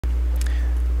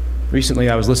Recently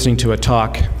I was listening to a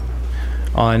talk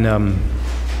on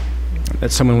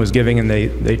that someone was giving, and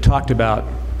they talked about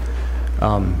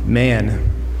man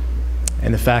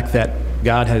and the fact that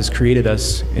God has created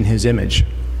us in His image.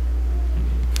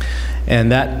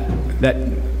 And that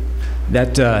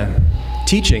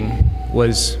teaching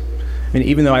was, I mean,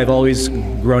 even though I've always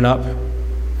grown up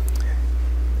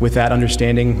with that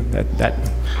understanding, that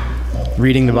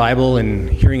reading the Bible and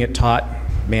hearing it taught,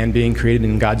 man being created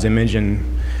in God's image and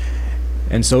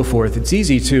so forth, it's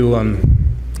easy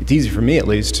for me at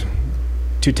least,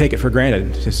 to take it for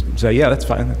granted, just say, yeah, that's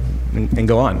fine, and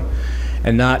go on,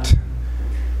 and not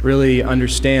really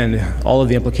understand all of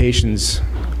the implications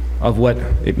of what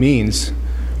it means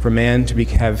for man to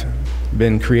have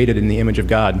been created in the image of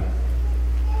God.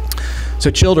 So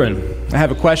children, I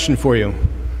have a question for you.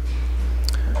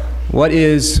 What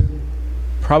is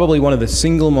probably one of the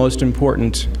single most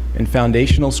important and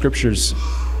foundational scriptures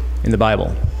in the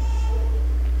Bible?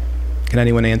 Can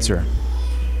anyone answer?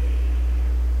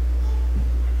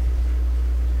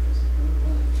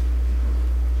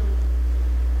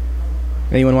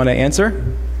 Anyone want to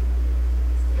answer?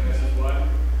 Genesis 1.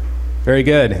 Very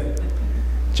good.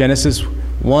 Genesis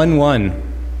 1:1.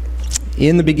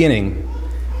 In the beginning,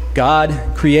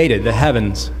 God created the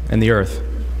heavens and the earth.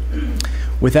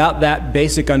 Without that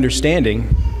basic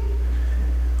understanding,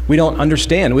 we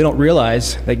don't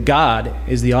realize that God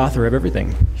is the author of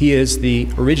everything. He is the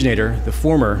originator, the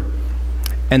former,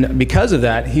 and because of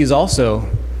that, He's also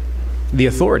the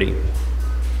authority.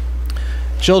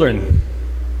 Children,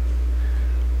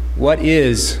 what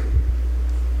is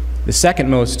the second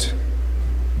most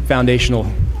foundational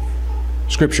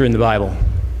scripture in the Bible?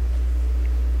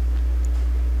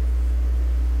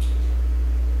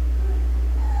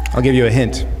 I'll give you a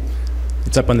hint.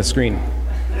 It's up on the screen.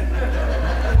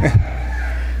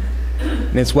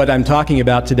 And it's what I'm talking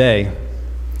about today.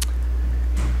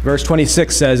 Verse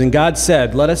 26 says, "And God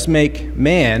said, let us make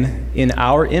man in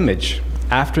our image,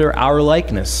 after our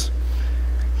likeness,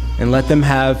 and let them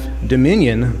have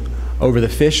dominion over the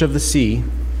fish of the sea,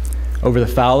 over the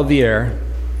fowl of the air,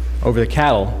 over the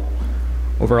cattle,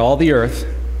 over all the earth,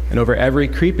 and over every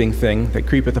creeping thing that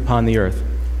creepeth upon the earth.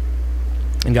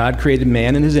 And God created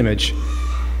man in His image.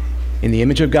 In the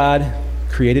image of God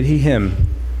created He him.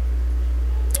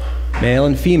 Male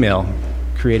and female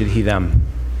created He them."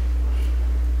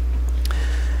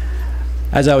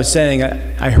 As I was saying,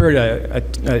 I heard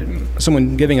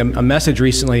someone giving a message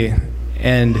recently,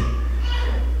 and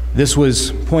this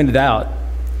was pointed out.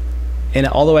 And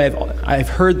although I've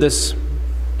heard this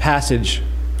passage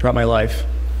throughout my life,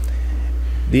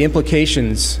 the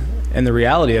implications and the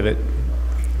reality of it,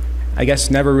 I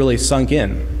guess, never really sunk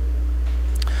in.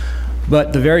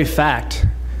 But the very fact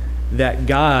that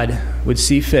God would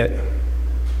see fit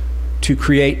to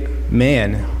create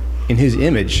man in His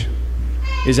image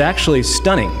is actually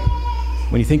stunning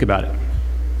when you think about it.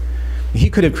 He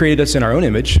could have created us in our own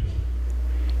image.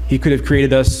 He could have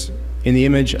created us in the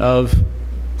image of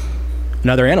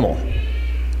another animal.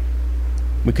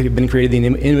 We could have been created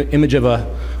in the image of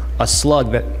a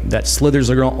slug that slithers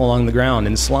along the ground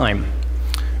in slime.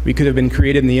 We could have been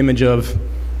created in the image of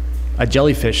a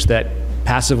jellyfish that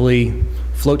passively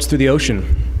floats through the ocean.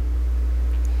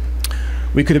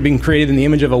 We could have been created in the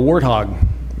image of a warthog,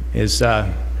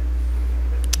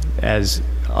 as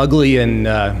ugly and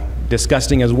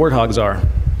disgusting as warthogs are.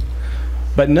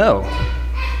 But no,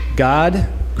 God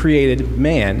created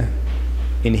man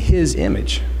in His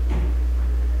image.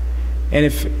 And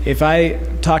if I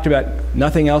talked about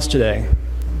nothing else today,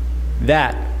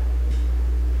 that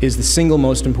is the single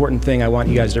most important thing I want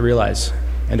you guys to realize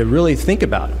and to really think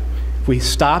about. If we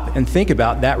stop and think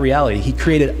about that reality, He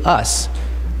created us,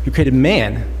 He created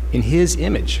man in His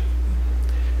image.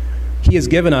 He has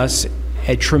given us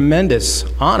a tremendous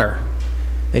honor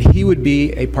that He would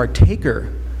be a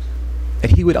partaker,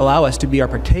 that He would allow us to be our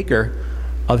partaker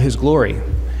of His glory,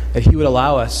 that He would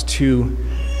allow us to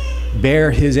bear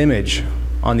His image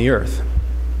on the earth.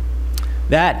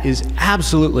 That is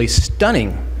absolutely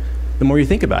stunning the more you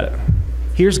think about it.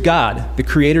 Here's God, the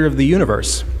creator of the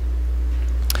universe,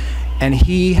 and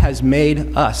He has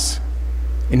made us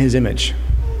in His image.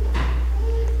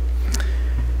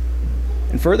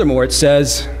 And furthermore, it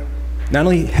says, not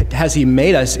only has He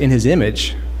made us in His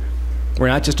image, we're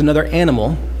not just another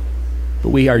animal, but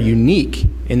we are unique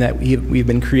in that we've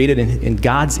been created in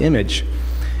God's image.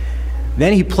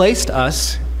 Then He placed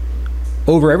us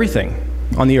over everything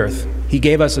on the earth. He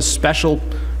gave us a special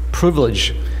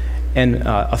privilege and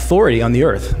authority on the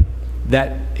earth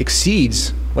that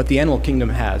exceeds what the animal kingdom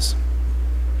has.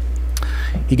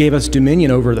 He gave us dominion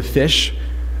over the fish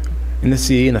in the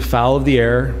sea and the fowl of the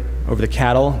air, over the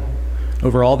cattle,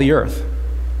 over all the earth,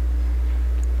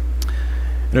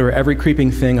 and over every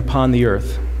creeping thing upon the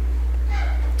earth.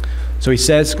 So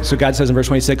God says in verse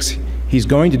 26, he's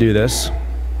going to do this,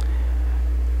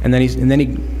 and then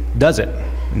he does it.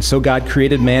 And so God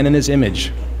created man in his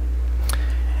image.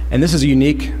 And this is a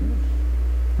unique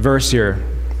verse here,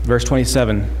 verse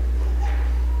 27.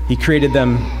 He created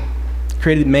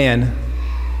man,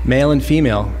 male and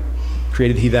female,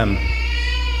 created he them.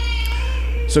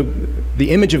 So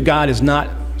the image of God is not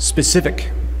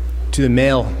specific to the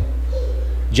male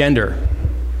gender.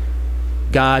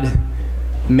 God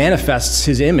manifests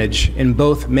his image in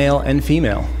both male and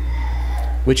female,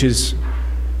 which is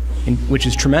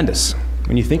tremendous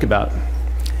when you think about it.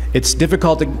 It's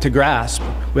difficult to grasp.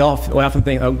 We often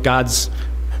think, oh, God's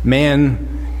man,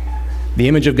 the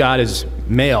image of God is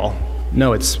male.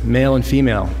 No, it's male and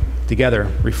female together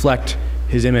reflect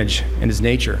his image and his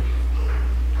nature.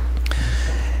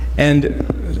 And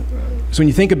so when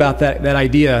you think about that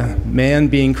idea, man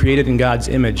being created in God's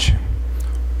image,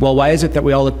 well, why is it that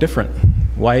we all look different?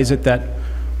 Why is it that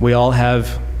we all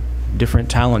have different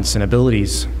talents and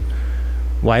abilities?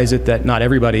 Why is it that not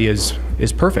everybody is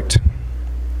perfect?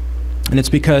 And it's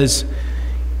because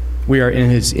we are in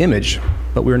his image,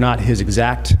 but we're not his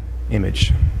exact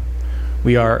image.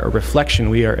 We are a reflection,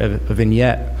 we are a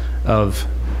vignette of,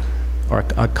 or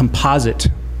a composite.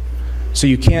 So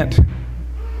you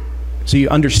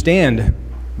understand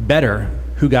better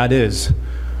who God is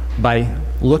by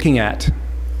looking at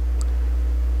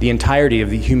the entirety of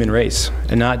the human race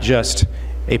and not just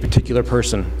a particular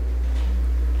person.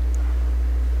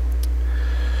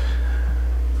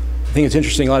 I think it's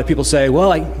interesting, a lot of people say,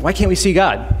 well, why can't we see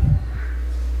God?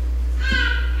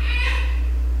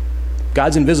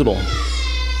 God's invisible.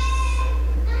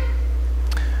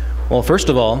 Well, first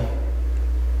of all,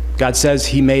 God says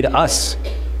he made us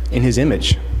in his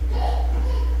image.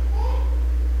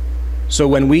 So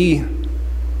when we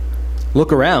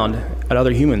look around at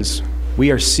other humans,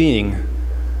 we are seeing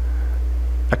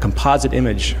a composite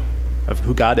image of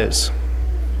who God is,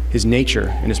 his nature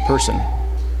and his person.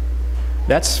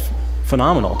 That's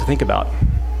phenomenal to think about.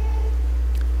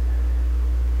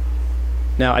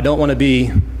 Now, I don't want to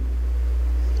be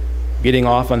getting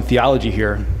off on theology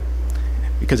here,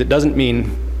 because it doesn't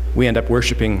mean we end up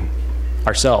worshiping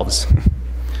ourselves.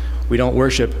 We don't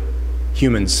worship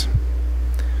humans.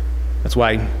 That's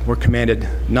why we're commanded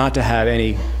not to have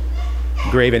any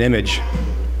graven image.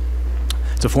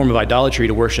 It's a form of idolatry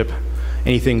to worship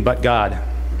anything but God.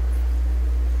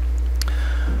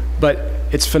 But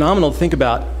it's phenomenal to think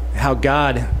about how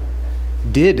God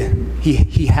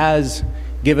he has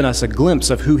given us a glimpse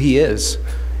of who he is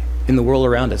in the world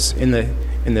around us, in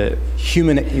the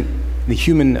human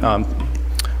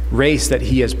race that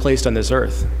he has placed on this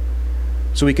earth.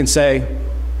 So we can say,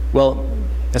 well,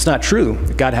 that's not true.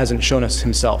 God hasn't shown us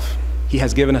himself. He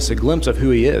has given us a glimpse of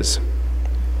who he is.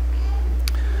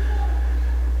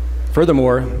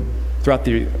 Furthermore, throughout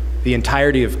the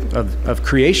entirety of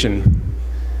creation,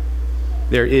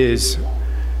 there is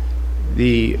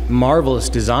the marvelous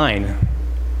design,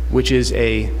 which is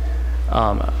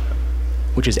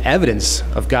evidence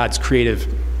of God's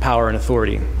creative power and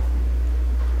authority.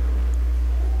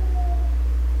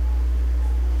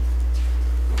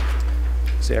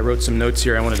 See, I wrote some notes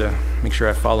here. I wanted to make sure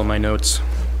I follow my notes.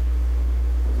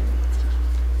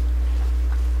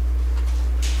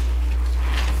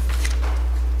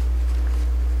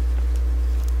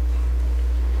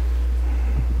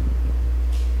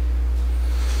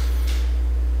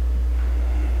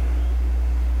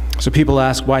 So people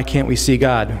ask, why can't we see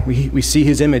God? We see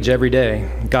his image every day.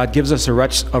 God gives us a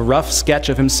rough sketch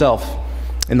of himself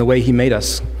in the way he made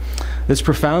us. This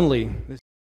profoundly...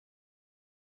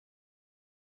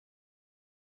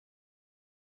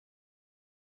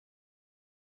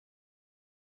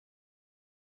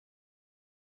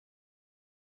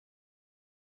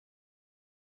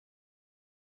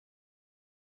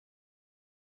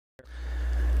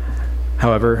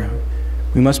 However,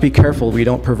 we must be careful we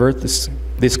don't pervert this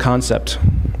concept.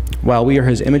 While we are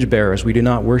his image bearers, we do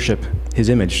not worship his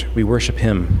image, we worship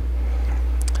him.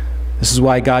 This is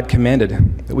why God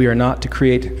commanded that we are not to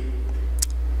create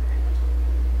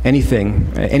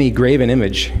any graven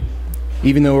image.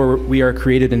 Even though we are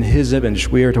created in his image,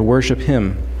 we are to worship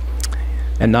him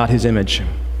and not his image,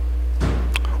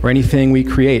 or anything we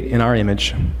create in our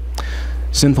image.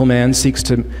 Sinful man seeks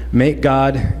to make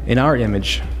God in our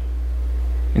image,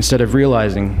 instead of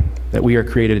realizing that we are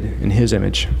created in his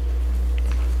image.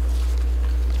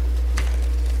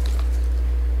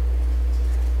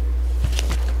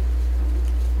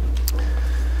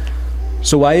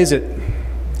 So why is it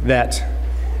that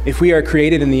if we are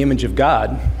created in the image of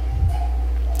God,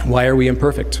 Why are we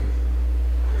imperfect?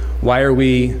 Why are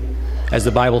we, as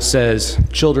the Bible says,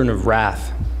 children of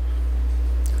wrath?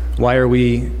 Why are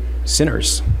we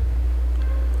sinners?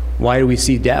 Why do we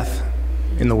see death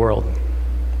in the world?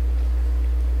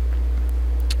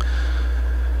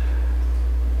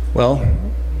 Well,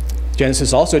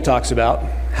 Genesis also talks about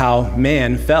how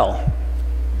man fell.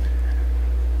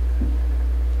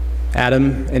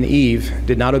 Adam and Eve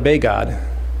did not obey God.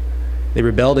 They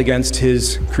rebelled against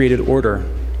his created order.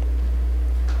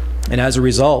 And as a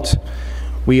result,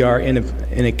 we are in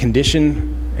a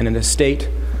condition and in a state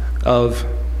of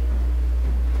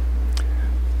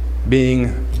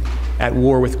being at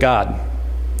war with God.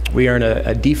 We are in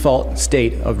a default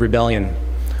state of rebellion.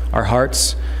 Our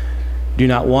hearts do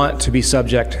not want to be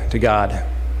subject to God.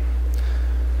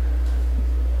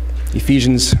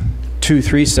 Ephesians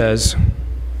 2:3 says,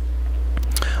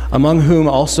 "Among whom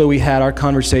also we had our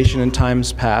conversation in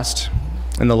times past,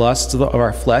 in the lusts of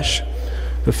our flesh,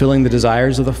 fulfilling the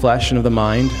desires of the flesh and of the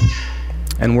mind,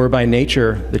 and were by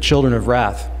nature the children of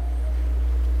wrath,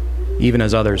 even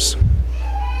as others."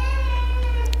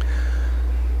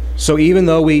 So even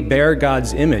though we bear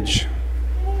God's image,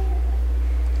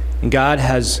 and God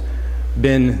has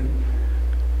been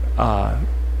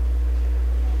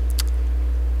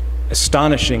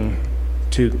astonishing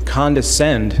to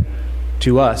condescend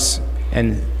to us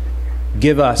and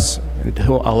give us,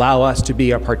 to allow us to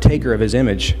be a partaker of his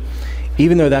image,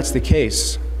 even though that's the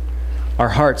case, our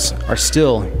hearts are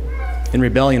still in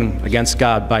rebellion against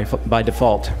God by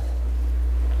default.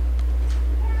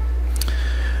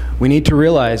 We need to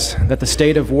realize that the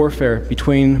state of warfare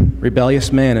between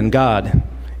rebellious man and God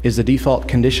is the default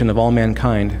condition of all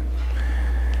mankind.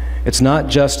 It's not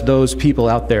just those people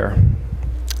out there,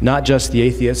 not just the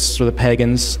atheists or the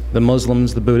pagans, the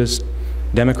Muslims, the Buddhists,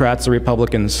 Democrats, or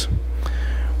Republicans.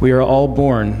 We are all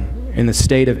born in the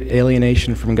state of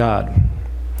alienation from God,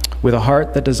 with a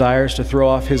heart that desires to throw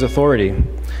off his authority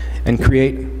and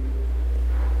create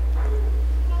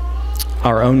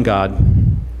our own God.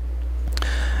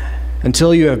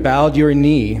 Until you have bowed your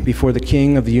knee before the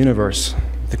King of the universe,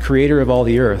 the creator of all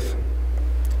the earth,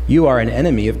 you are an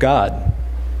enemy of God.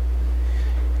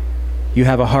 You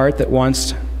have a heart that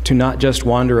wants to not just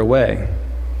wander away,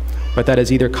 but that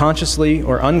is either consciously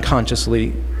or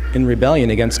unconsciously in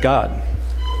rebellion against God.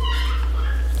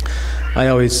 I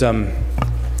always thought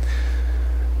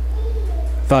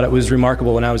it was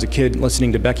remarkable when I was a kid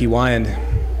listening to Becky Wyand.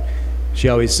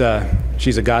 She's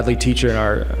a godly teacher in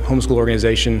our homeschool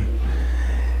organization,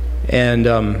 and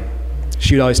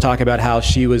she would always talk about how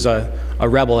she was a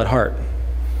rebel at heart,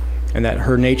 and that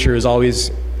her nature is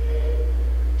always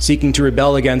seeking to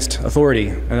rebel against authority.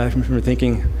 And I remember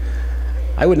thinking,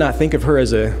 I would not think of her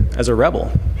as a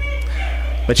rebel.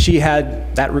 But she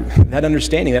had that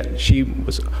understanding, that she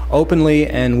was openly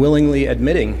and willingly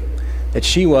admitting that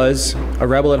she was a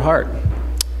rebel at heart.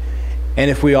 And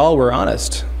if we all were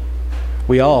honest,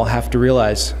 we all have to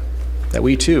realize that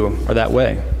we too are that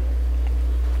way.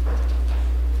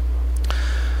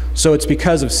 So it's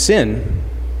because of sin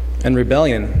and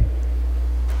rebellion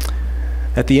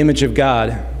that the image of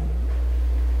God,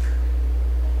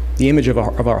 the image of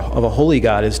a holy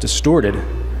God, is distorted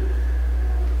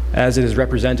as it is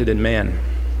represented in man.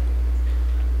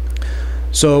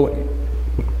 So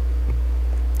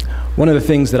one of the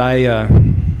things that I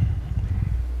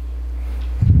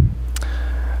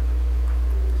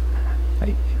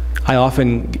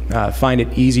often find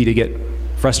it easy to get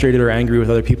frustrated or angry with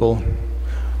other people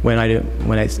when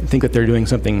I think that they're doing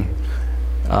something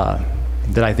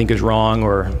that I think is wrong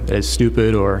or that is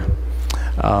stupid, or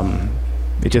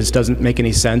it just doesn't make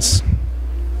any sense.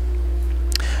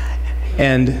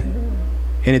 And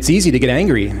it's easy to get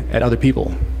angry at other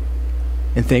people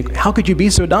and think, how could you be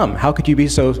so dumb? How could you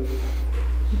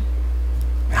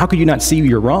not see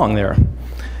you're wrong there?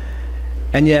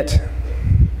 And yet,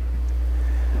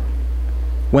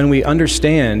 when we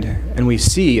understand and we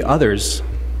see others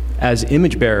as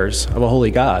image bearers of a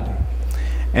holy God,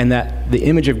 and that the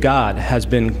image of God has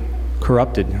been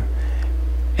corrupted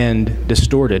and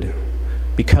distorted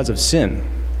because of sin,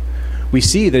 we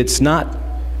see that it's not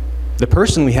the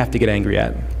person we have to get angry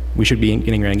at. We should be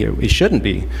getting angry. It shouldn't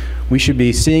be. We should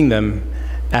be seeing them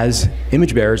as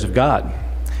image bearers of God,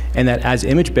 and that as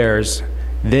image bearers,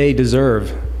 they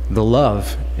deserve the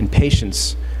love and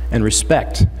patience and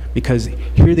respect, because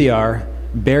here they are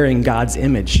bearing God's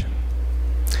image.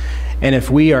 And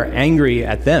if we are angry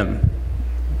at them,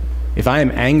 if I am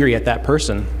angry at that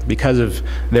person because of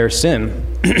their sin,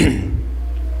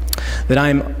 then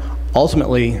I'm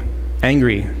ultimately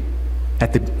angry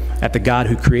at the God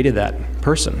who created that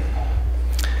person.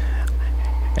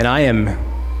 And I am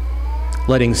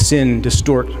letting sin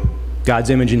distort God's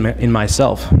image in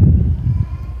myself.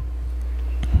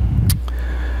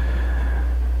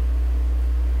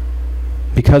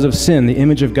 Because of sin, the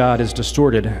image of God is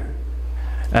distorted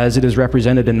as it is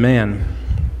represented in man.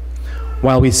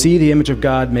 While we see the image of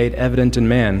God made evident in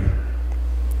man,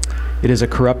 it is a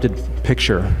corrupted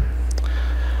picture.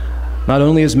 Not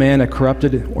only is man a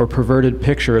corrupted or perverted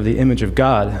picture of the image of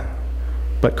God,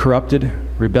 but corrupted,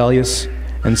 rebellious,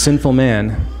 and sinful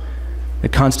man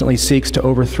that constantly seeks to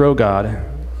overthrow God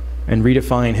and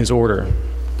redefine his order.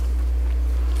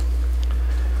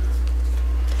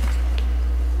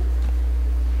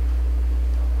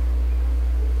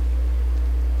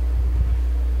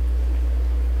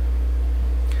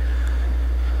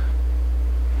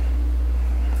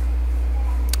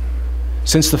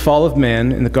 Since the fall of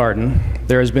man in the garden,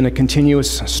 there has been a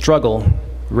continuous struggle,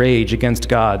 rage against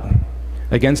God,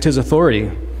 against his authority,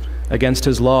 against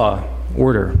his law,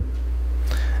 order,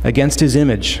 against his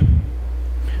image.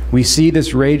 We see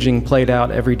this raging played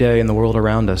out every day in the world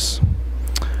around us.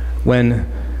 When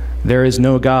there is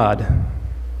no God,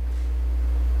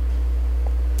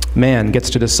 man gets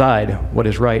to decide what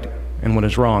is right and what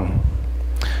is wrong.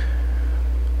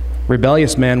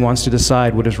 Rebellious man wants to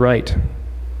decide what is right.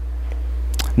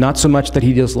 Not so much that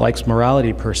he dislikes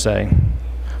morality per se,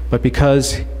 but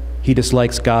because he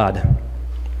dislikes God.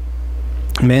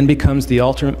 Man becomes the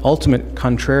ultimate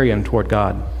contrarian toward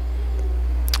God.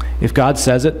 If God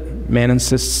says it, man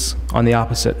insists on the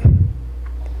opposite.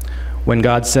 When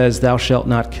God says, "Thou shalt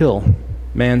not kill,"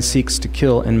 man seeks to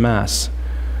kill en masse.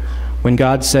 When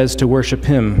God says to worship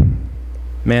him,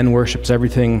 man worships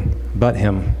everything but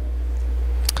him.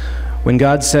 When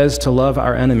God says to love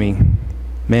our enemy,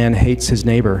 man hates his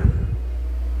neighbor.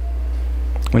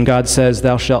 When God says,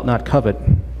 "Thou shalt not covet,"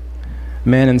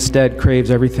 man instead craves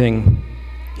everything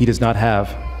he does not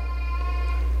have.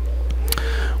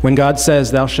 When God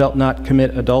says, "Thou shalt not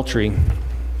commit adultery,"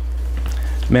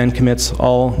 man commits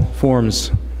all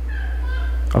forms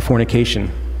of fornication.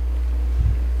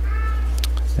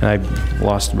 And I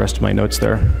lost the rest of my notes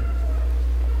there.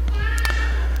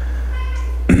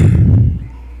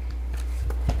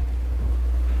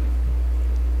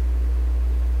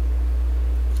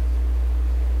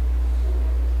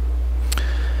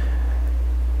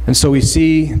 And so we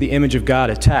see the image of God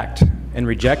attacked and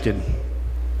rejected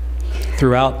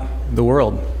throughout the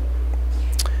world.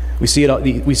 We see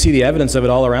the evidence of it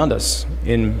all around us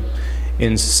in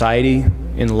society,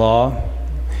 in law,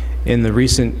 in the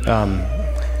recent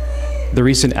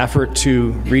effort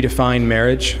to redefine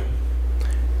marriage,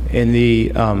 in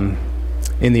the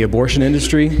abortion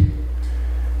industry.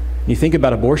 You think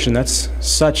about abortion, that's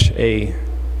such a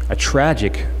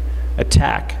tragic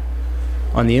attack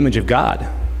on the image of God.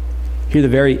 Here, the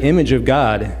very image of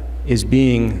God is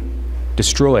being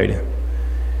destroyed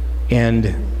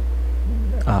and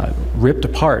ripped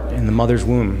apart in the mother's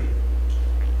womb.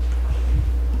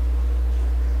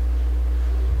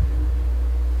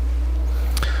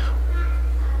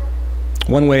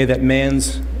 One way that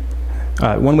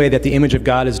the image of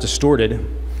God is distorted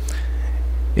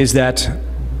is that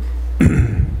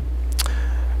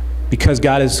because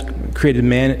God has created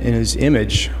man in his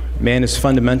image, man is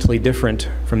fundamentally different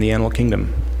from the animal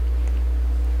kingdom.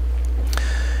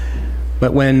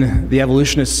 But when the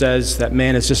evolutionist says that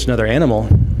man is just another animal,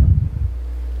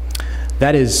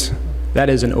 that is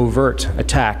an overt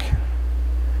attack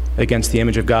against the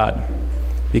image of God.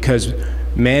 Because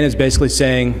man is basically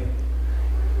saying,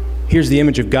 here's the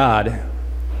image of God,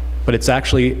 but it's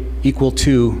actually equal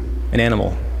to an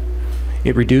animal.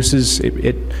 It reduces,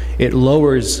 it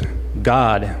lowers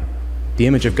God, the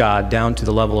image of God, down to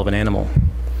the level of an animal.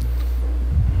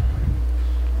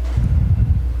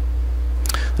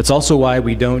 That's also why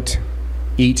we don't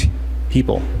eat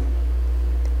people.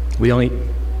 We don't eat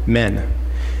men.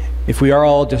 If we are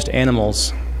all just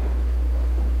animals,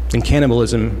 then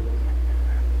cannibalism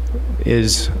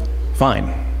is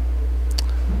fine.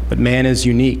 But man is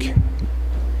unique.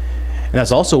 And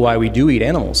that's also why we do eat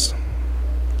animals.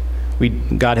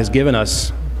 God has given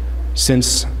us,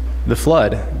 since the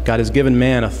flood, God has given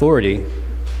man authority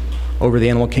over the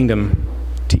animal kingdom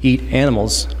to eat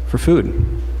animals for food.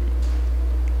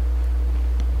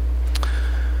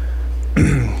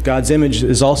 God's image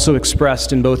is also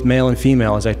expressed in both male and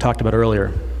female, as I talked about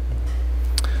earlier.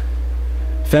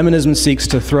 Feminism seeks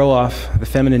to throw off the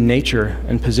feminine nature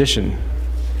and position,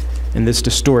 and this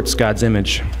distorts God's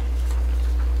image.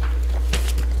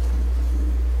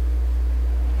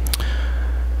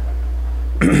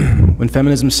 When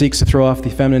feminism seeks to throw off the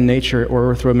feminine nature or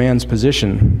overthrow man's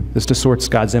position, this distorts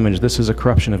God's image. This is a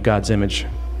corruption of God's image.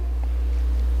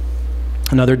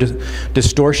 Another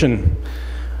distortion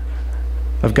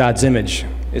of God's image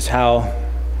is how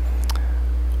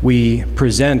we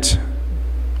present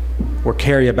or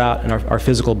carry about in our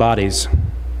physical bodies.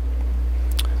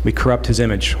 We corrupt his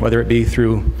image, whether it be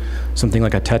through something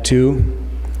like a tattoo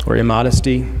or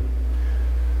immodesty.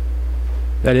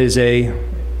 That is a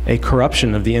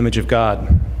corruption of the image of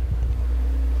God.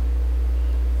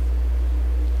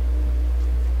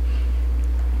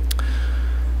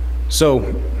 So,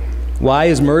 why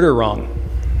is murder wrong?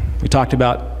 We talked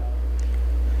about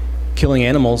killing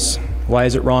animals. Why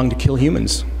is it wrong to kill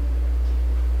humans?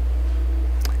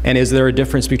 And is there a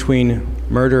difference between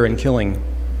murder and killing?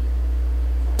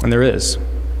 And there is.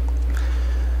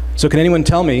 So can anyone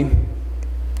tell me,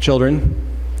 children,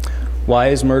 why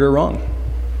is murder wrong?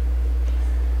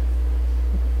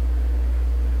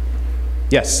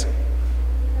 Yes.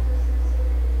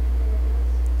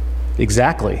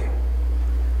 Exactly.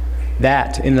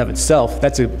 That in and of itself,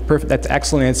 that's an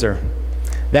excellent answer.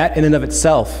 That in and of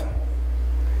itself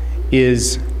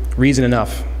is reason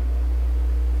enough.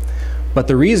 But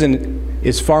the reason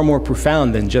is far more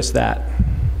profound than just that.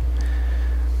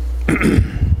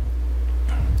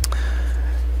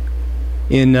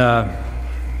 And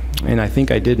I think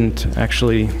I didn't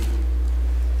actually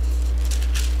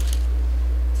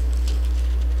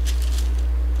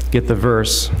get the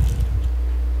verse.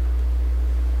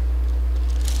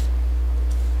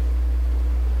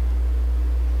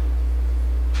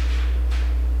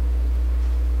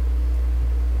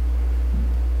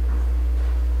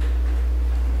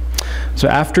 So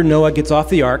after Noah gets off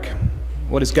the ark,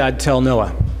 what does God tell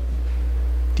Noah?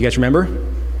 Do you guys remember?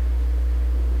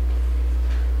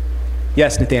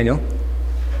 Yes, Nathaniel.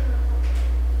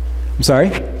 I'm sorry?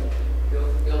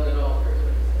 Build an altar.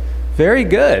 Very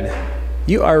good.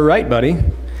 You are right, buddy.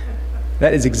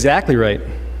 That is exactly right.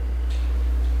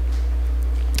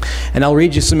 And I'll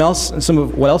read you some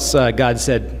of what else God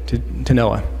said to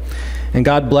Noah. And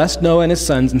God blessed Noah and his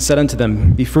sons and said unto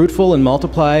them, Be fruitful and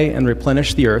multiply and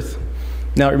replenish the earth.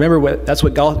 Now remember, that's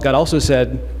what God also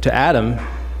said to Adam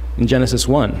in Genesis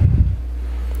 1.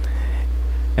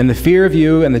 And the fear of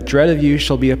you and the dread of you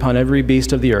shall be upon every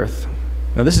beast of the earth.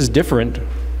 Now this is different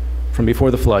from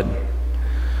before the flood.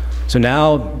 So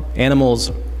now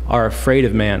animals are afraid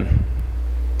of man.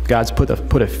 God's put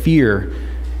a fear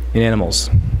in animals.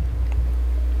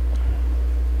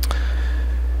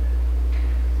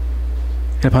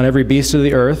 And upon every beast of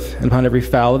the earth, and upon every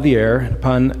fowl of the air, and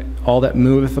upon all that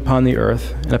moveth upon the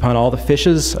earth, and upon all the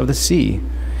fishes of the sea,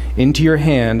 into your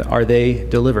hand are they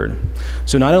delivered.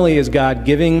 So not only is God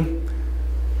giving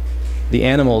the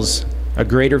animals a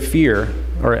greater fear,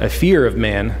 or a fear of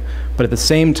man, but at the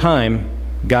same time,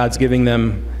 God's giving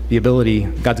man the ability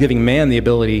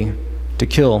to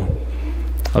kill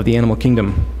of the animal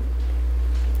kingdom.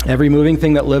 Every moving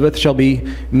thing that liveth shall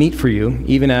be meat for you,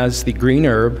 even as the green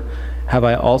herb have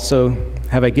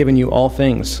I given you all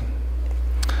things.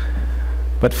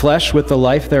 But flesh with the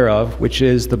life thereof, which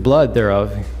is the blood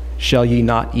thereof, shall ye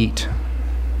not eat.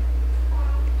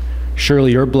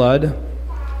 Surely your blood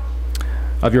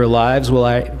of your lives will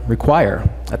I require.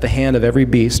 At the hand of every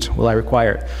beast will I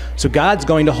require it. So God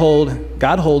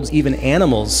holds even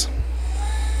animals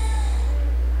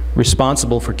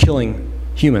responsible for killing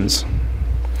humans.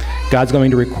 God's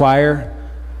going to require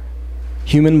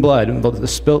human blood,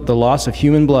 the loss of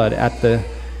human blood at the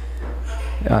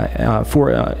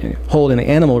hold an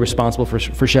animal responsible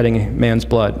for shedding man's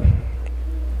blood.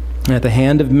 And at the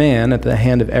hand of man, at the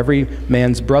hand of every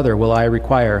man's brother will I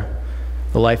require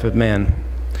the life of man.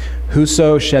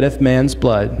 Whoso sheddeth man's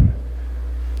blood,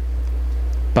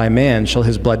 by man shall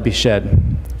his blood be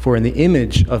shed. For in the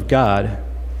image of God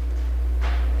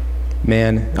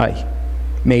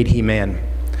made he man.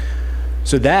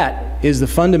 So that is the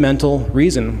fundamental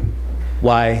reason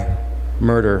why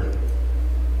murder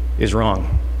is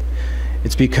wrong.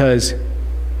 It's because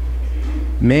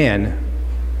man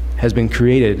has been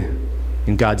created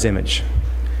in God's image.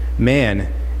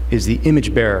 Man is the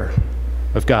image bearer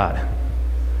of God.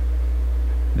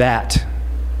 That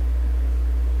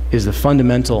is the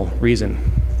fundamental reason.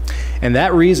 And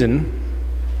that reason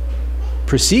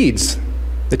precedes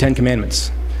the Ten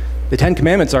Commandments. The Ten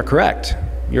Commandments are correct.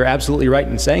 You're absolutely right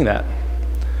in saying that.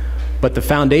 But the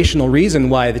foundational reason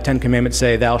why the Ten Commandments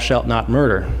say, thou shalt not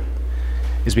murder,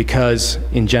 is because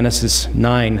in Genesis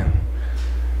 9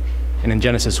 and in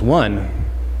Genesis 1,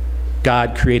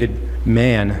 God created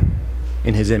man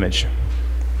in his image.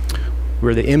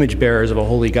 We're the image bearers of a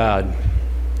holy God.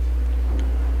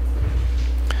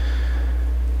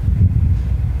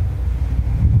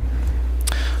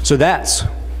 So that's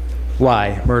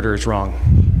why murder is wrong.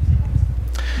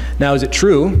 Now, is it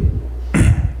true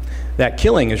that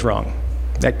killing is wrong,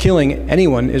 that killing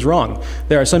anyone is wrong.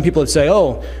 There are some people that say,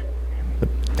 oh, the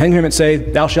Ten Commandments say,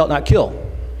 thou shalt not kill.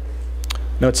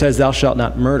 No, it says, thou shalt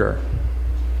not murder.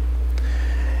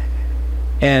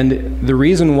 And the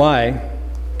reason why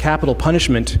capital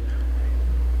punishment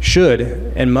should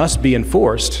and must be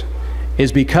enforced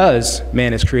is because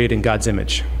man is created in God's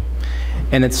image.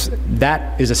 And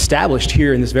that is established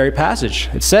here in this very passage.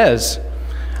 It says,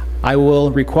 I will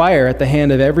require at the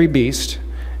hand of every beast,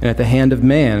 and at the hand of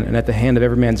man, and at the hand of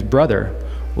every man's brother,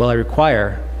 will I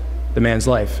require the man's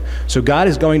life. So God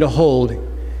is going to hold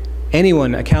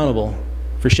anyone accountable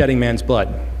for shedding man's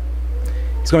blood.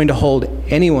 He's going to hold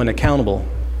anyone accountable,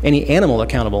 any animal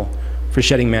accountable, for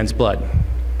shedding man's blood.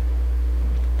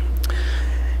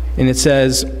 And it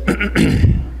says,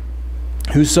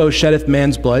 whoso sheddeth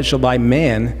man's blood shall by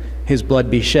man his blood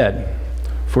be shed.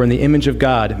 For in the image of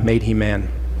God made he man.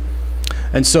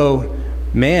 And so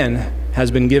man has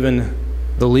been given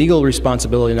the legal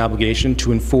responsibility and obligation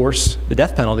to enforce the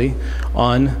death penalty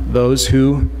on those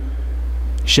who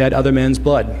shed other men's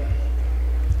blood.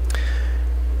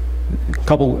 A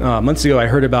couple months ago, I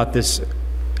heard about this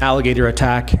alligator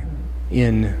attack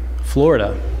in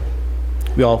Florida.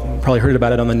 We all probably heard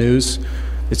about it on the news.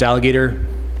 This alligator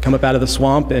come up out of the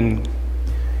swamp and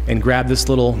grabbed this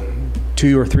little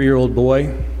 2 or 3 year old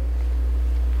boy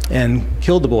and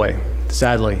killed the boy,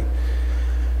 sadly.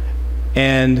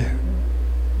 And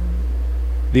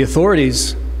the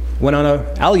authorities went on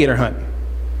an alligator hunt.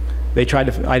 They tried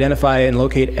to identify and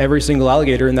locate every single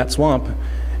alligator in that swamp,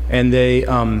 and they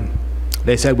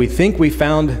said, we think we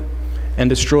found and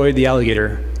destroyed the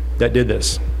alligator that did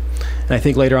this. And I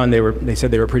think later on they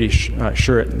said they were pretty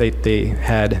sure they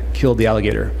had killed the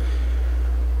alligator.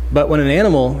 But when an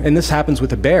animal, and this happens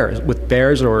with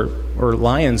bears or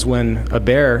lions, when a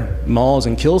bear mauls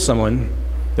and kills someone,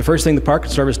 the first thing the Park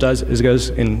Service does is goes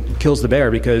and kills the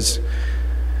bear, because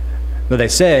what they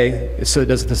say is so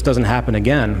this doesn't happen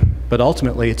again. But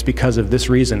ultimately, it's because of this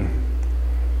reason.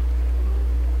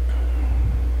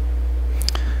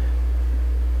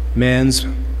 Man's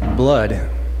blood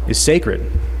is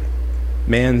sacred.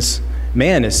 Man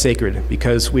is sacred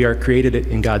because we are created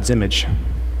in God's image.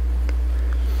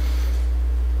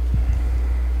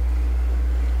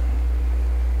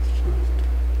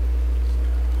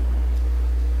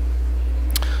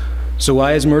 So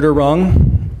why is murder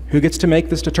wrong? Who gets to make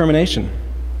this determination?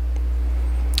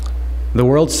 The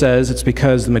world says it's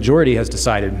because the majority has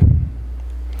decided.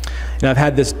 And I've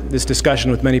had this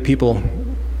discussion with many people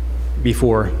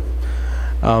before.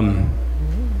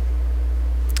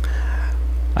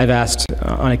 I've asked,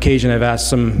 on occasion, I've asked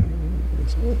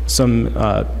some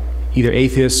either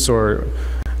atheists or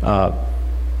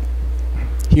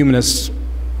humanists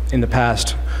in the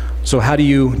past, so how do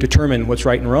you determine what's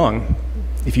right and wrong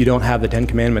if you don't have the Ten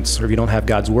Commandments, or if you don't have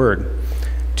God's Word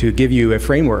to give you a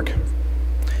framework?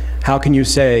 How can you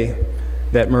say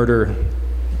that murder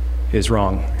is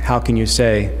wrong? How can you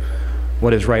say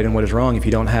what is right and what is wrong if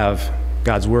you don't have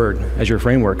God's Word as your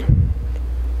framework?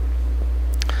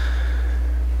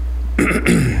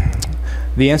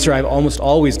 The answer I've almost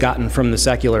always gotten from the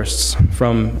secularists,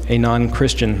 from a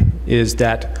non-Christian, is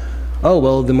that, oh,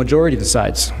 well, the majority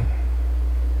decides,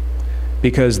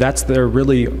 because that's their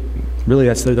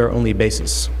that's their only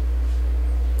basis.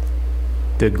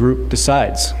 The group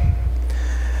decides.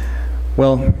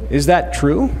 Well, is that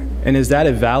true? And is that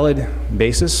a valid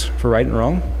basis for right and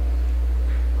wrong?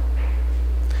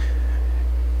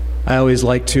 I always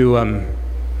like to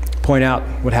point out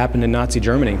what happened in Nazi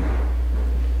Germany.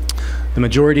 The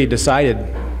majority decided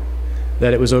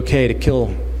that it was okay to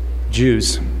kill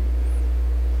Jews.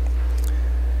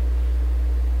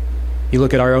 You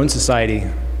look at our own society,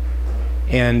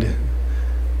 and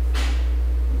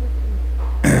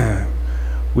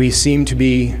we seem to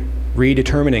be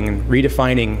redetermining and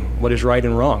redefining what is right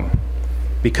and wrong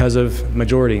because of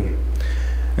majority.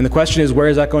 And the question is, where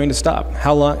is that going to stop?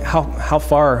 How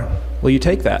far will you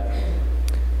take that?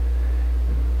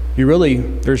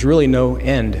 There's really no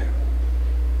end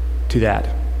to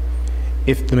that.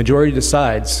 If the majority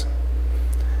decides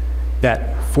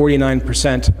that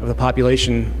 49% of the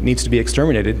population needs to be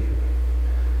exterminated,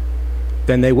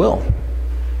 then they will.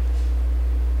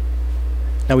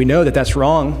 Now we know that that's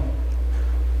wrong,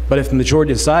 but if the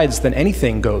majority decides, then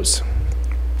anything goes.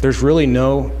 There's really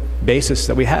no basis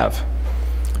that we have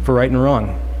for right and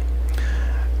wrong.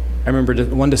 I remember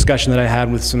one discussion that I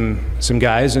had with some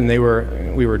guys, and we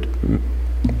were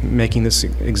making this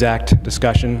exact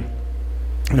discussion,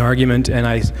 an argument,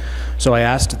 and so I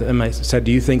asked them, I said,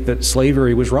 do you think that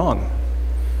slavery was wrong?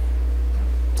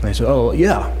 And they said, oh,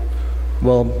 yeah.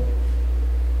 Well,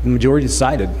 the majority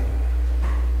decided.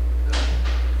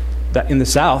 that in the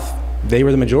South, they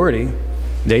were the majority.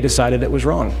 They decided it was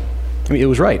wrong. I mean, it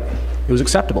was right. It was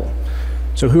acceptable.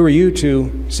 So who are you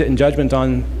to sit in judgment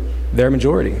on their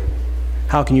majority?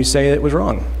 How can you say it was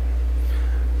wrong?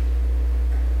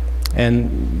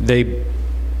 And they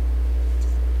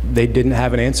didn't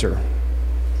have an answer.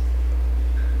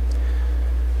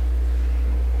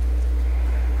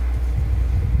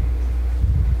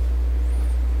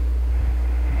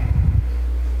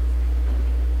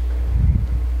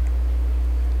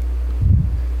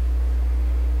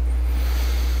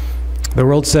 The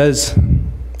world says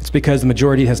it's because the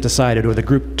majority has decided, or the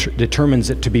group determines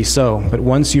it to be so. But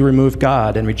once you remove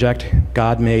God and reject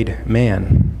God-made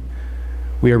man,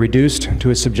 we are reduced to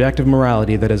a subjective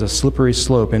morality that is a slippery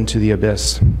slope into the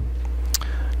abyss.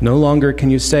 No longer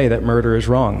can you say that murder is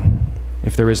wrong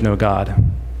if there is no God.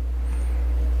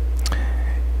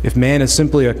 If man is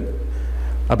simply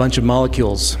a bunch of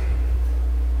molecules,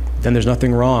 then there's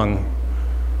nothing wrong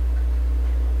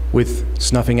with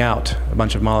snuffing out a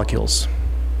bunch of molecules.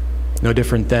 No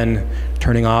different than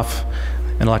turning off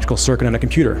an electrical circuit on a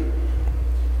computer.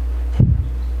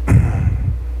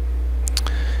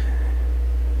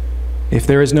 If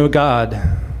there is no God,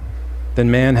 then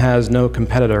man has no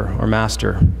competitor or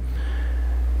master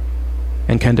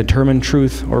and can determine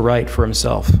truth or right for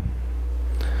himself.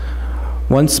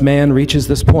 Once man reaches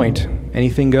this point,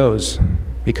 anything goes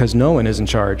because no one is in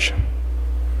charge,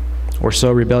 or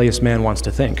so rebellious man wants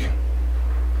to think.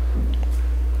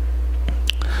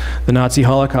 The Nazi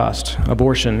Holocaust,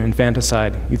 abortion,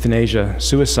 infanticide, euthanasia,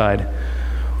 suicide,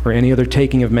 or any other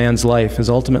taking of man's life is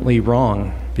ultimately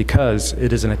wrong because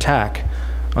it is an attack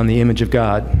on the image of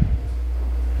God.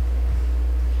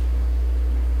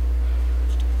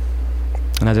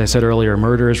 And as I said earlier,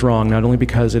 murder is wrong not only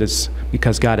because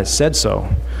God has said so,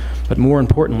 but more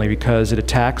importantly because it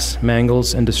attacks,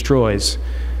 mangles, and destroys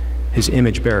his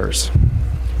image bearers.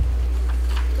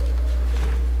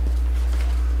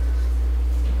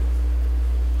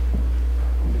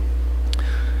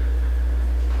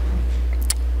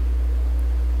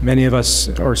 Many of us,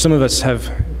 or some of us, have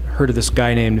heard of this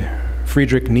guy named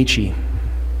Friedrich Nietzsche.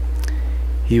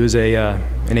 He was an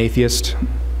atheist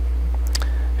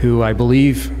who I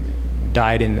believe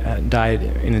died in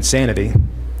insanity.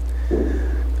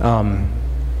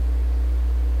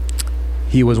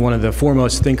 He was one of the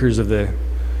foremost thinkers of the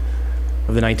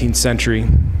 19th century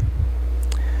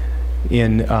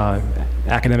in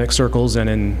academic circles and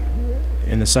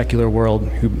in the secular world,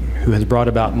 who has brought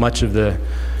about much of the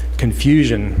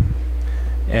confusion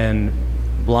and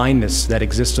blindness that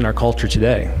exists in our culture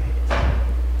today.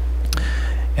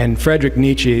 And Friedrich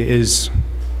Nietzsche is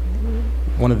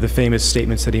one of the famous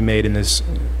statements that he made in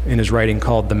his writing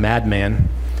called "The Madman."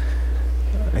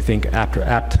 I think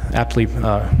aptly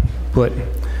put. He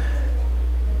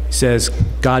says,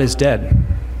 "God is dead,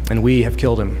 and we have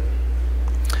killed him."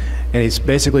 And he's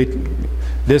basically,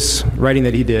 this writing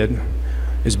that he did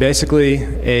is basically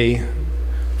a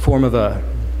form of a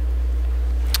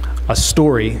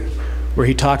story where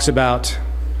he talks about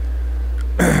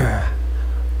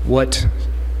what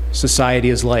society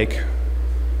is like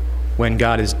when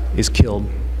God is killed.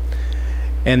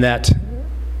 And that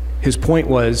his point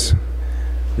was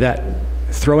that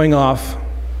throwing off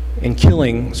and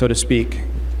killing, so to speak,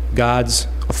 God's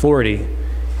authority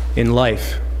in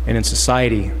life and in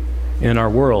society and in our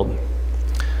world,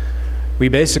 we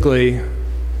basically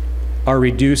are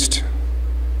reduced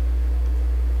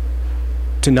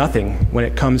to nothing when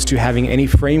it comes to having any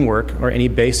framework or any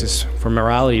basis for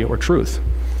morality or truth.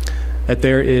 That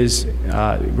there is,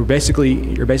 you're basically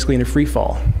in a free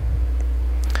fall.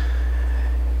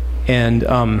 And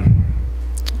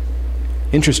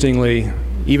interestingly,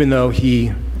 even though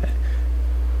he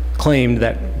claimed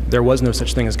that there was no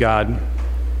such thing as God,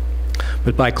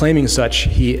 but by claiming such,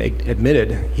 he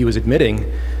was admitting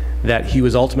that he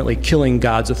was ultimately killing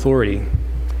God's authority,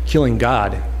 killing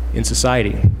God in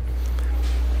society.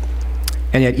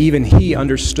 And yet even he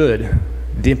understood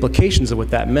the implications of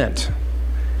what that meant,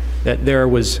 that there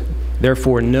was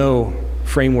therefore no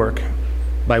framework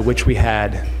by which we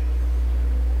had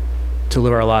to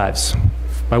live our lives,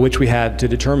 by which we had to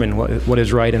determine what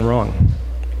is right and wrong.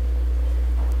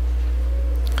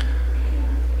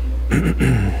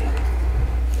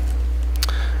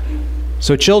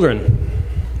 So children,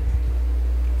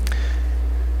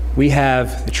 we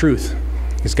have the truth,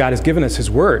 because God has given us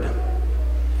his word.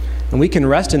 And we can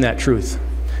rest in that truth.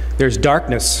 There's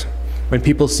darkness when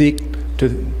people seek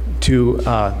to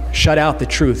shut out the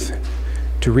truth,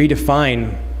 to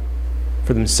redefine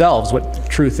for themselves what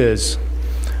truth is.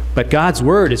 But God's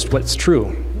word is what's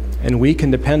true, and we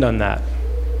can depend on that.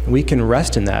 We can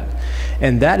rest in that.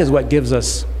 And that is what gives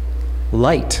us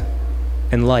light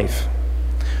and life.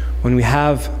 When we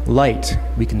have light,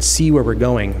 we can see where we're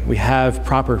going. We have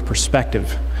proper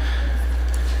perspective.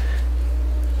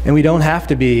 And we don't have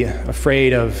to be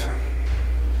afraid of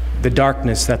the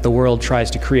darkness that the world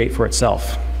tries to create for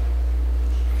itself.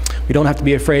 We don't have to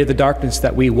be afraid of the darkness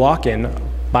that we walk in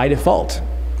by default,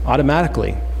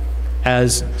 automatically,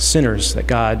 as sinners that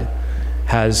God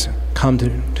has come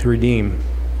to redeem.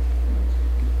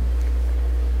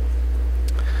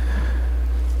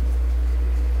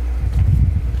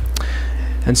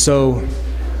 And so,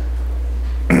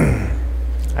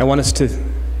 I want us to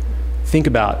think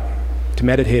about, to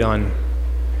meditate on,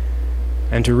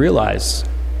 and to realize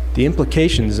the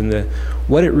implications and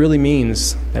what it really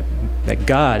means that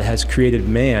God has created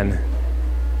man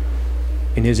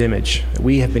in his image.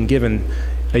 We have been given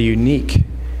a unique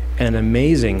and an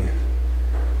amazing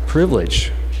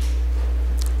privilege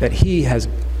that he has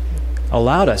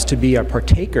allowed us to be a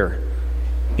partaker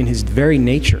in his very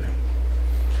nature,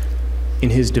 in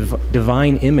his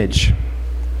divine image,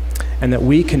 and that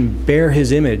we can bear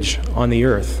his image on the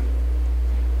earth.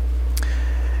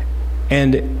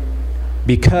 And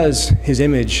because his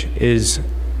image is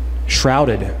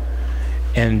shrouded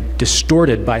and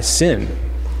distorted by sin,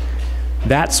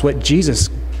 that's why Jesus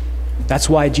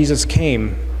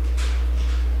came,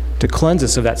 to cleanse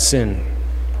us of that sin,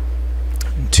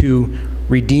 to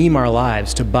redeem our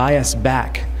lives, to buy us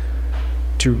back,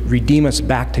 to redeem us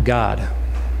back to God.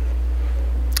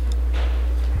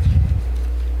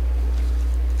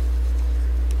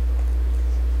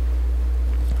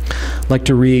 I'd like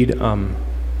to read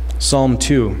Psalm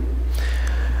 2.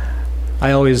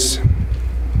 I always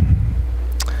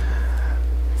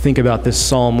think about this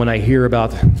psalm when I hear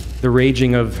about the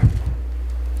raging of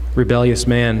rebellious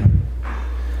man,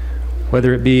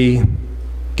 whether it be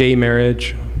gay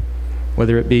marriage,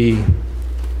 whether it be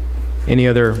any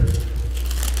other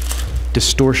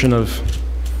distortion of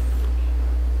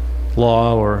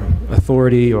law or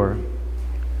authority or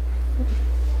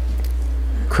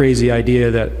crazy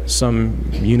idea that some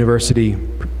university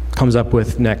comes up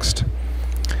with next,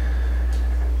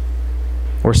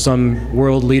 or some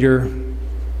world leader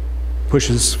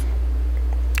pushes,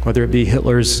 whether it be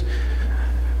Hitler's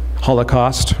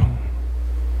Holocaust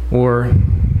or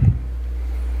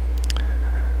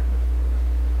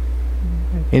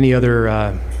any other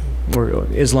or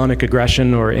Islamic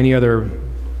aggression or any other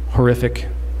horrific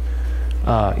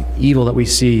evil that we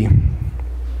see.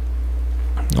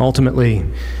 Ultimately,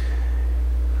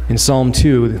 in Psalm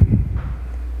 2,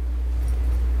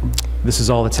 this is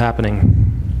all that's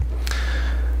happening.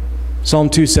 Psalm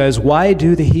 2 says, "Why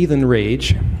do the heathen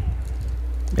rage,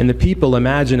 and the people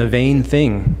imagine a vain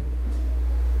thing?"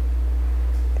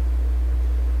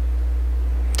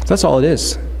 That's all it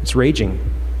is. It's raging.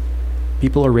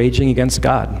 People are raging against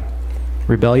God.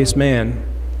 Rebellious man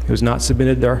who has not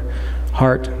submitted their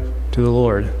heart to the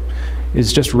Lord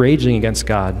is just raging against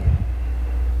God.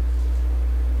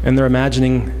 And they're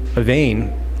imagining a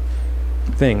vain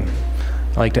thing.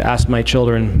 I like to ask my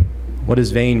children, what does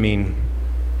vain mean?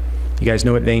 You guys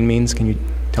know what vain means? Can you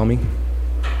tell me?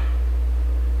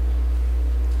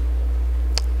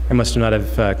 I must not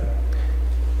have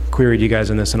queried you guys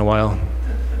on this in a while.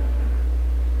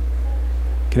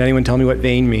 Can anyone tell me what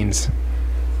vain means?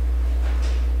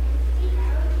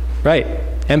 Right,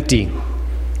 empty.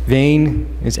 Vain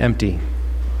is empty.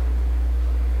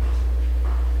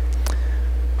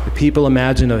 The people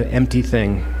imagine an empty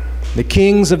thing. The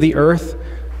kings of the earth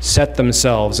set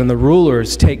themselves, and the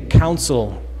rulers take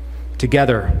counsel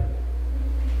together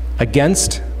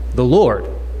against the Lord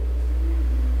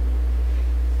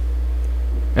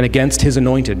and against his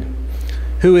anointed.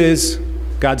 Who is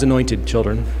God's anointed,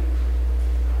 children?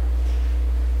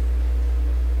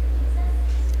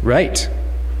 Right.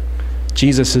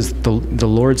 Jesus is the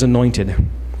Lord's anointed,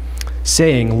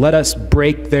 saying, "Let us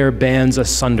break their bands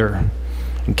asunder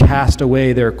and cast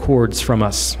away their cords from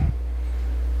us.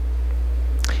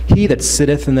 He that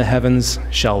sitteth in the heavens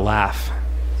shall laugh.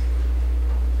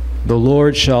 The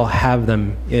Lord shall have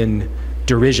them in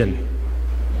derision."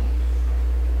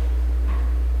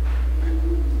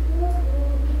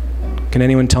 Can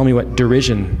anyone tell me what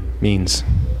derision means?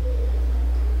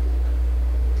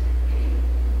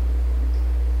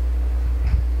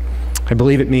 I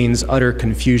believe it means utter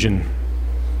confusion.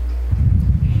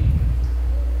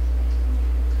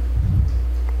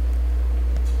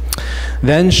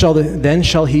 Then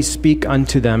shall he speak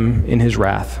unto them in his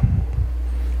wrath.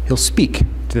 He'll speak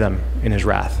to them in his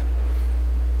wrath.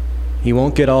 He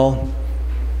won't get all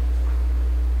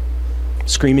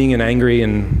screaming and angry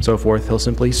and so forth. He'll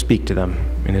simply speak to them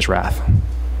in his wrath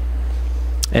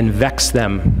and vex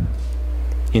them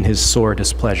in his sore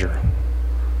displeasure.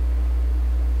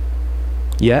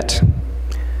 Yet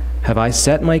have I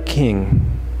set my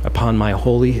king upon my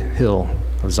holy hill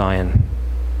of Zion.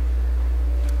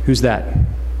 Who's that?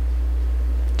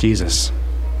 Jesus.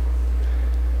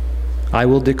 I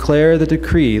will declare the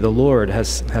decree the Lord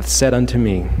hath said unto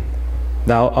me,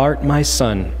 Thou art my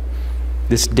son,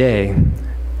 this day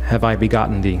have I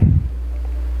begotten thee.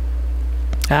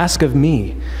 Ask of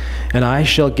me, and I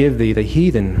shall give thee the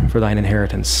heathen for thine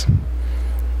inheritance,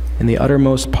 and the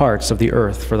uttermost parts of the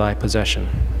earth for thy possession.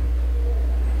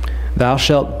 Thou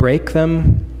shalt break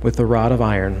them with the rod of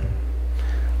iron.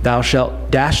 Thou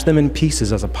shalt dash them in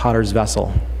pieces as a potter's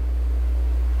vessel.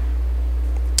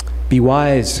 Be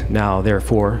wise now,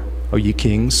 therefore, O ye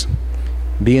kings.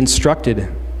 Be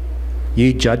instructed,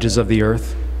 ye judges of the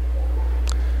earth.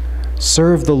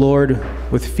 Serve the Lord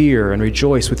with fear and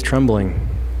rejoice with trembling.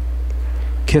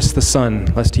 Kiss the Son,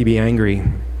 lest he be angry,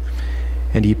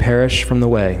 and ye perish from the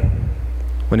way,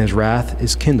 when his wrath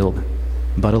is kindled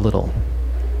but a little.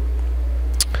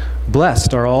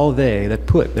 Blessed are all they that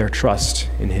put their trust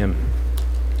in him.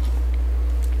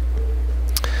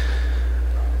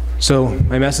 So,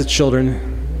 my message,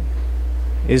 children,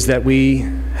 is that we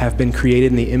have been created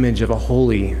in the image of a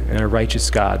holy and a righteous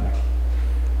God.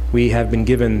 We have been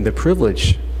given the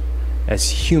privilege as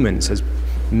humans, as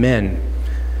men,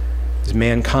 as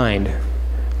mankind,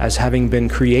 as having been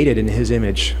created in his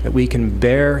image, that we can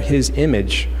bear his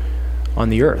image on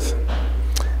the earth,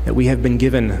 that we have been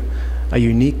given a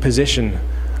unique position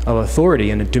of authority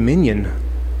and a dominion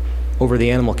over the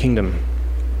animal kingdom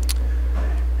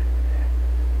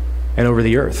and over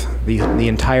the earth, the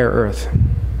entire earth.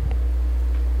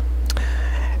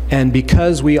 And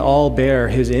because we all bear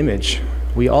his image,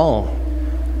 we all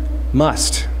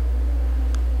must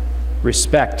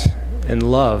respect and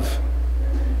love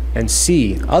and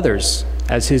see others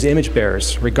as his image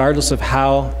bearers, regardless of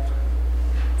how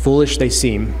foolish they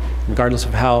seem, regardless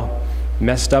of how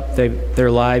messed up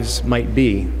their lives might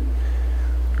be,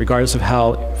 regardless of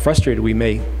how frustrated we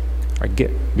may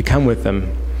become with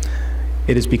them.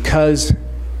 It is because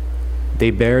they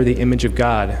bear the image of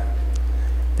God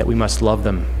that we must love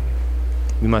them.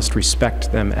 We must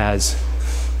respect them as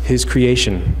his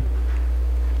creation.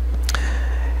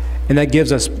 And that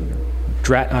gives us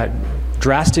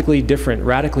drastically different,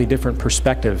 radically different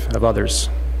perspective of others.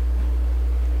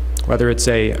 Whether it's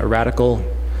a radical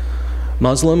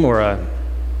Muslim or a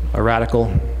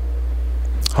radical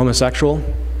homosexual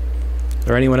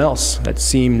or anyone else that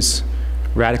seems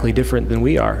radically different than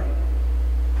we are.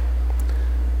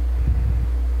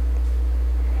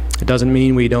 It doesn't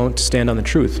mean we don't stand on the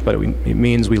truth, but it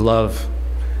means we love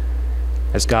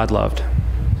as God loved.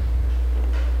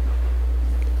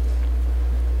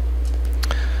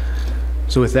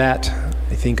 So with that,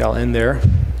 I think I'll end there.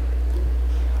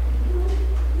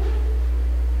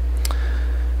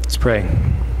 Let's pray.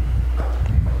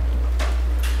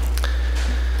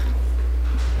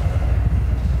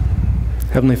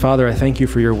 Heavenly Father, I thank you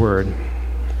for your word.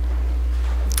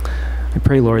 I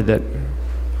pray, Lord, that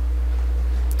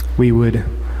we would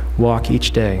walk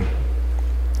each day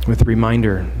with the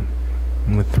reminder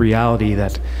and with the reality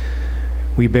that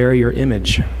we bear your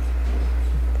image,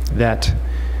 that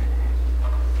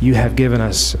you have given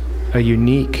us a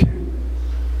unique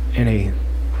and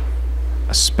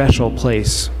a special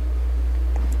place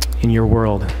in your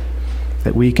world,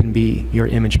 that we can be your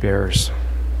image bearers,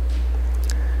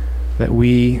 that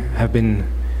we have been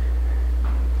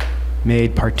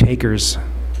made partakers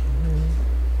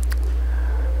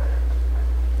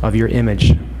of your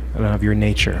image and of your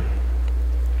nature,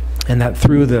 and that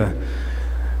through the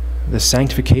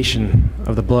sanctification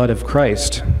of the blood of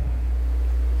Christ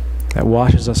that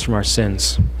washes us from our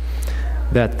sins,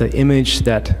 that the image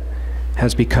that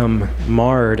has become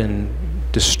marred and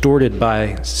distorted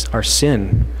by our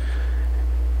sin,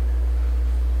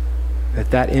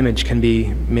 that image can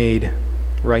be made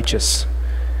righteous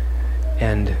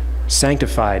and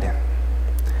sanctified.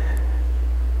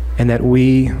 And that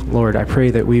we, Lord, I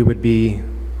pray that we would be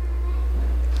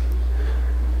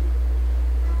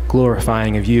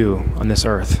glorifying of you on this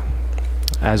earth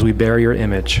as we bear your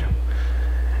image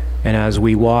and as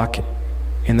we walk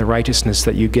in the righteousness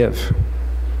that you give.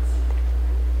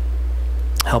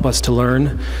 Help us to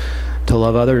learn to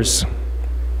love others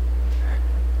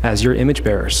as your image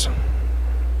bearers,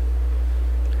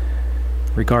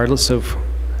 regardless of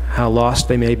how lost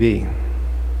they may be.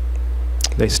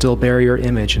 They still bear your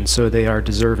image, and so they are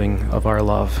deserving of our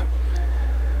love.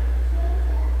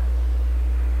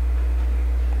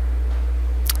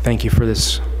 Thank you for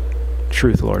this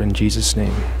truth, Lord, in Jesus'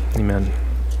 name. Amen.